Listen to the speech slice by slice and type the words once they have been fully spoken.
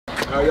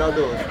How y'all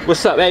doing?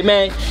 What's up, hey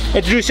man?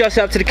 Introduce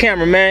yourself to the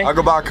camera, man. I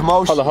go by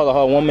Commotion. Hold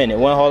on, 1 minute.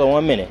 Hold on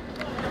 1 minute.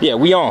 Yeah,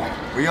 we on.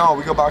 We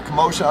go by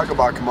Commotion. I go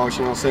by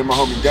Commotion. You know what I'm saying? My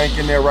homie Dank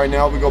in there right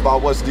now. We go by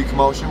What's the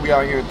Commotion. We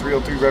out here in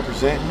 303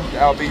 representing the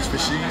albeez for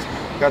she's.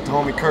 Got the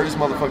homie Curtis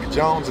motherfucking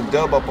Jones and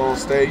Dub up on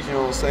stage, you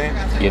know what I'm saying?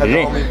 Get Had it the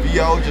in. homie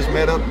VO just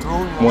met up through,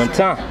 you know One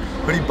time.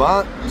 Pretty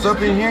bond. What's up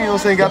in here, you know what I'm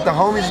saying? Got the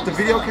homies at the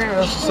video camera.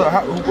 That's what's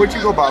up. What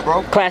you go by,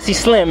 bro? Classy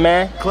Slim,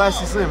 man.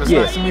 Classy Slim. It's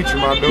nice to meet you,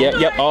 my dude.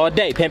 Yep, all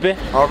day, pimpin'.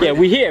 Already? Yeah,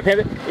 we here,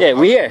 pimpin'. Yeah,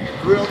 we here.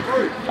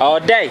 303. All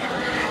day.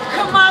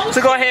 Come on.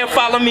 So go ahead and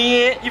follow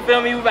me in. You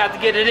feel me? We about to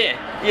get it in.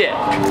 Yeah.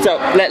 So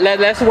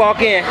let's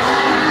walk in.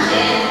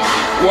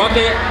 Walk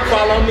in,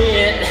 follow me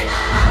in.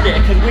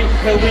 Yeah,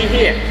 cause we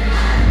here.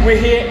 We're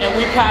here and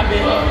we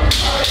popping.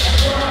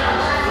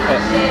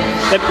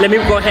 Let me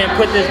go ahead and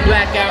put this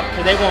black out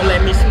because they won't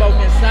let me smoke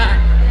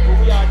inside. But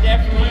we are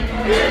definitely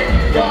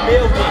in the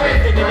building.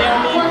 You know what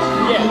I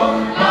mean? Yeah.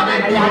 How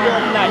y'all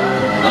doing tonight?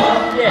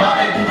 Yeah.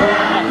 Bobby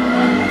Brown.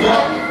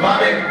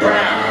 Bobby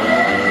Brown.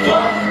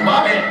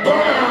 Bobby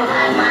Brown.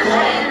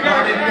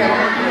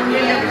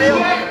 In the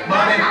building.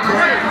 Bobby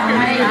Brown.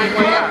 Bobby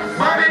Brown.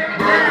 Bobby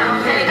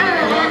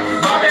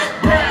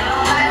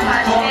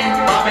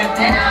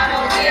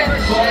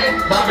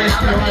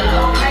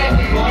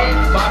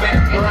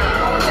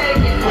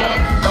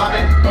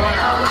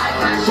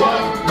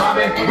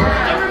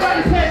Brown.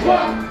 Everybody say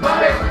what?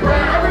 Bobby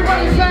Brown.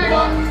 Everybody say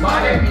what?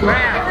 Bobby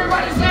Brown.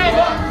 Everybody say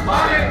what?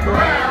 Bobby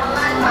Brown.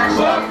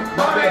 Fuck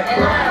Bobby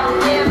Brown.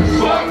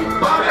 Fuck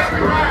Bobby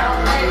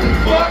Brown.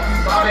 Fuck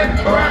Bobby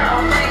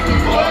Brown.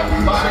 Fuck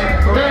Bobby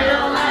Brown.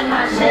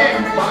 Fuck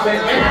Bobby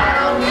Brown. I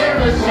don't give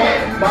a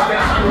shit. Bobby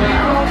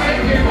Brown.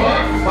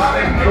 Fuck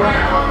Bobby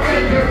Brown.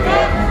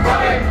 Fuck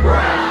Bobby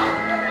Brown.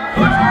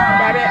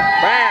 Bobby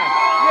Brown.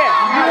 Yeah.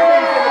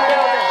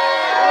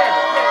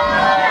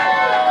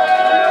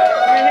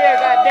 We're here,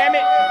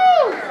 goddammit.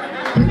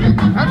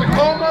 That's a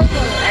cold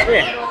motherfucker.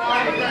 Yeah.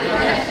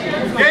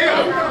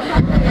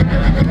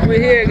 We're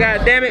here,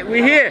 goddammit.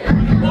 We're here.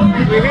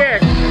 We're here.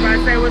 Everybody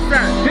say what's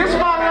up. This my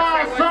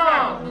last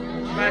song.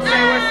 Everybody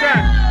say what's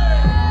up.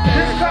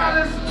 This called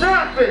is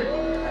Jumpin'.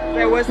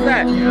 Say what's up.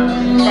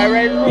 Everybody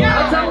ready to move? I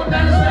tell them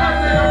that it's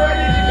nothing. I'm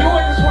ready to do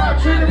it. That's why I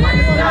treat it like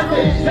it's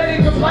nothing. Steady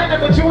complaining,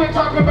 but you ain't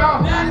talking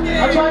about.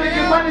 I'm trying to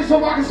get money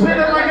so I can spend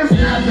it like it's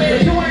nothing.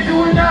 But you ain't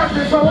doing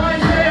nothing, so I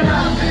ain't saying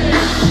nothing.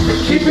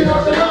 Keep it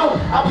on the low.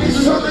 I'll be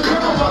something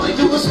good. All they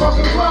do is smoke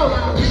and flow.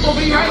 People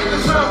be hating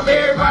or something.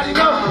 Everybody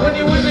know when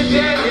you win the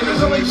dead,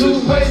 there's only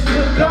 2 ways to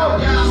go.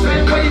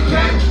 Same way you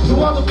came to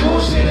all the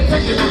bullshit and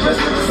taking the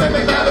risk of the same.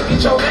 They gotta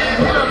get your man.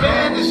 Hit a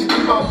man, and she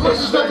keep on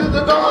pushing straight to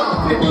the door.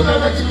 People that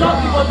let you go,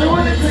 keep on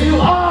doing it to you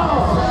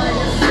all.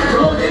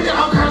 Bro, nigga,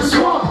 I'm kinda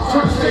small.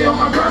 Trying to stay on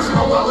my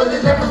personal wallet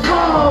and never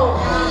fall.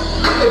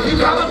 If you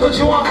gotta put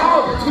you on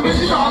hold, too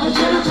busy all the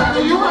shit and trying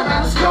to you, I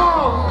gotta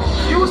score.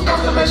 You was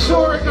supposed to make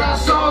sure it got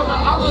sold.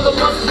 Now all of the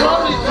buses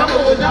rolling,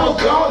 coming with no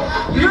gold.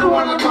 You the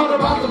one that told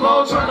about the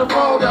load, trying to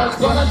fold us.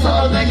 But I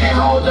tell them they can't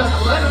hold us.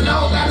 Let them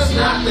know that it's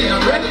not there.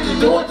 I'm ready to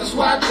do it, that's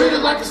why I treat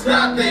it like it's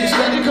not there.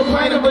 Steady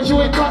complaining, but you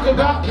ain't talking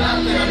about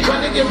nothing. I'm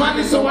trying to get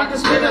money so I can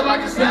spend it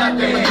like it's not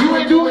there. You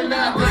ain't doing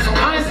nothing, so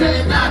I ain't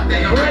saying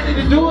nothing. I'm ready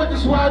to do it,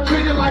 that's why I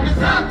treat it like it's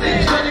not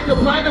there. Steady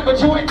complaining, but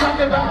you ain't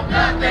talking about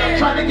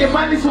nothing. Trying to get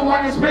money so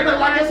I can spend it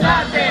like it's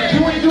not there.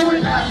 You ain't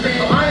doing nothing,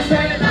 so I ain't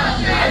saying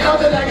nothing. I know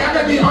that I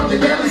gotta be on the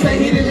daily, stay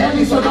heated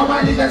heavy, so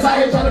nobody that's out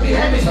here trying to be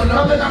heavy. So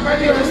know that I'm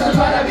ready, or I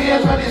try to be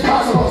as ready as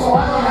possible. So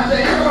I don't have to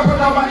answer for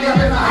nobody up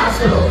in the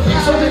hospital.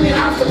 So many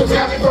obstacles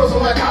got me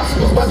frozen like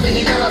obstacles. But the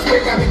heat that I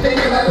speak got me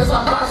thinking that it's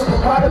impossible.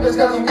 Part of it's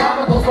cause I'm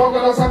comical,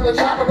 smoking on something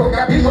tropical.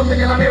 Got people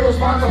thinking I'm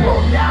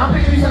irresponsible. I'm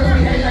thinking you such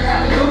me hate, I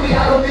gotta do me.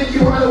 I don't think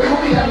you wanna do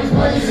me. I be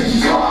playing since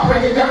you saw I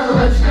break it down to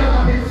let you know.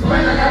 I mean,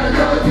 explain, I gotta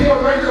tell it to you,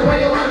 right the way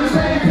you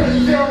understand. Cause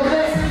you feel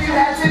this, you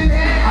had to.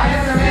 I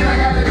am the man, I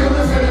gotta do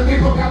this. And the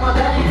people got my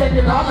back, you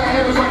taking off my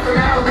head was like for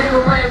now. They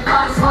were laying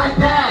flies like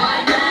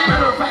that.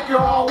 Matter of fact,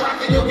 you're all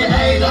whack and you get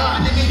ate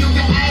up. Nigga, you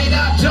get ate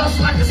up just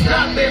like it's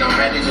nothing. I'm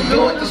ready to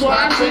do it, that's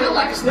why I treat it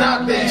like it's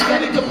nothing.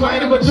 Steady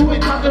complaining, but you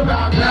ain't talking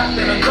about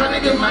nothing. I'm trying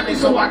to get money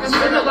so I can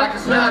spend it like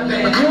it's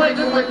nothing. But you ain't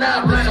doing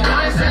nothing, so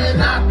I ain't saying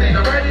nothing.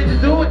 I'm ready to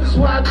do it, that's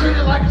why I treat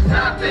it like it's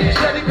nothing.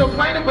 Steady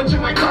complaining, but you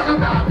ain't talking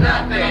about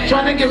nothing. I'm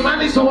trying to get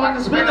money so I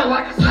can spend it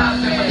like it's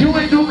nothing. But you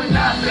ain't doing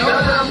nothing. Know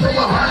that I'm full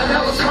of heart and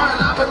hella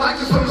smart. I've been like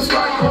this from the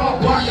start. You all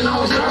walking,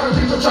 always trying.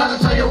 People trying to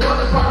tell you what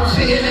I'm from.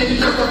 Shit, and you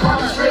took the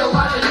promise, real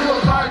life, and you a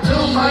part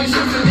too. My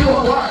sister, you a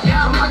what?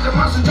 Yeah, I'm like a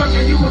monster truck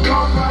and you a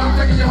dog. I'm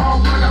taking your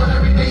home, find out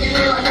everything in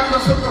here. Like I'm a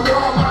super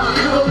raw man.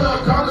 You don't know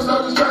callers,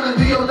 no, just trying to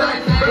do your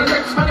thing. But it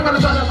takes money when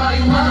I'm trying to buy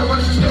you water.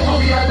 When you still hope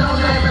you had no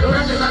name and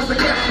recognize the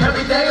game.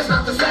 Every day it's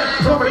not the same.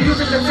 So for you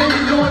to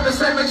continue doing the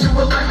same makes you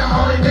look like the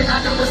only thing I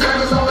do the same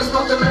is always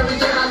smoke them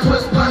every day. I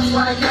twist blush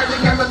like candy,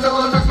 got the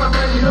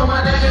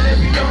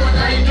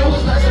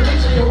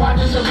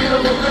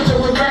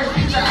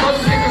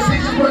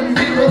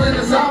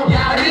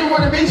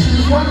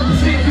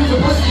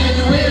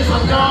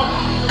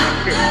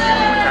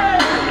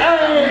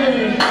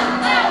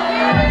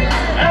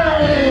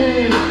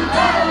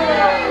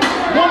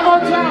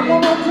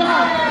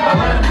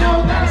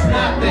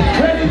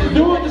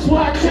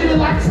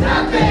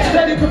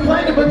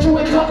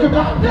talking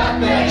about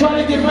nothing.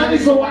 Trying to get money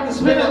so I can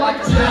spend it like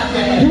it's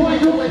nothing. You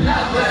ain't doing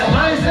nothing.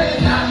 I ain't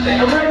saying nothing.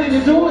 I'm ready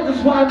to do it,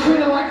 that's why I treat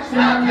it like it's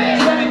nothing.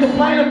 Steady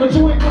complaining, but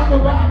you ain't talking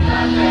about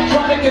nothing.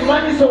 Trying to get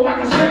money so I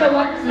can spend it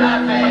like it's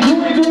nothing.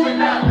 You ain't doing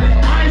nothing.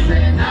 I ain't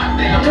saying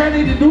nothing. I'm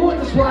ready to do it,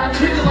 that's why I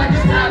treat it like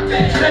it's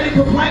nothing. Steady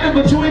complaining,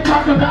 but you ain't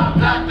talking about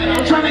nothing.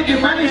 I'm trying to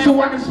get money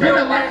so I can spend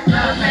it like it's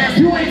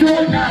nothing. You ain't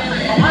doing nothing.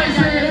 I ain't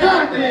saying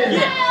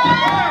nothing.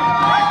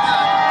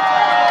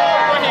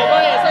 Go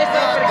ahead, say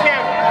something for the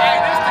camera. Hey,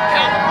 this is the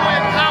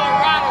California,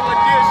 Colorado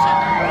edition.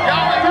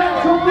 Y'all ain't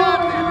doing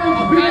nothing.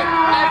 Okay?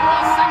 Hey,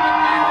 one second,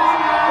 man. This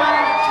is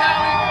better than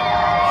Cali.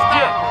 Stop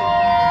it.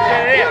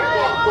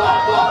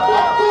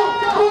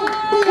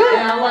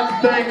 And I'd like to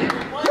thank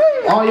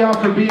all y'all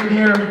for being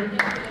here.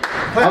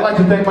 I'd like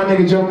to thank my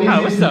nigga Joe.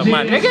 Oh, what's up,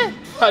 my nigga?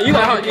 Oh, you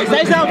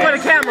say something for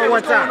the camera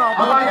one time.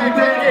 I'd like to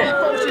thank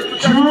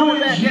Drew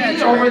and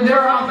G over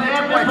there on the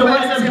ambulance for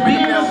letting us be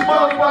in this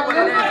motherfucker.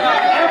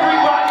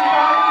 Everybody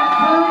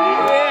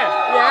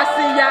Yeah, I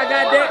see y'all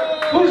got that.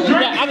 who's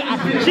drinking?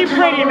 She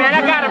pretty, man.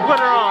 I gotta put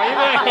her on.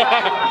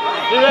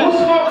 Who's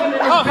smoking?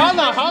 Oh,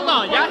 hold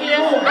on. Y'all here?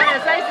 Go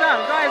ahead, say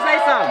something.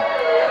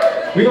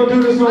 We gonna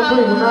do this on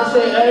three. When I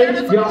say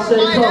A, y'all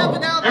say come.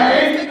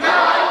 A.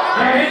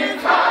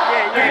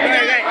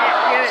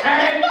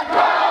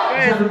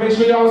 To make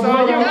sure y'all was on. I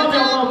love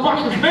y'all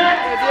motherfuckers, man.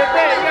 You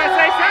gotta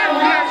say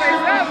something.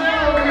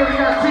 We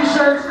got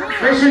t-shirts.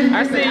 Make sure you I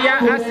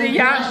see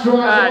y'all.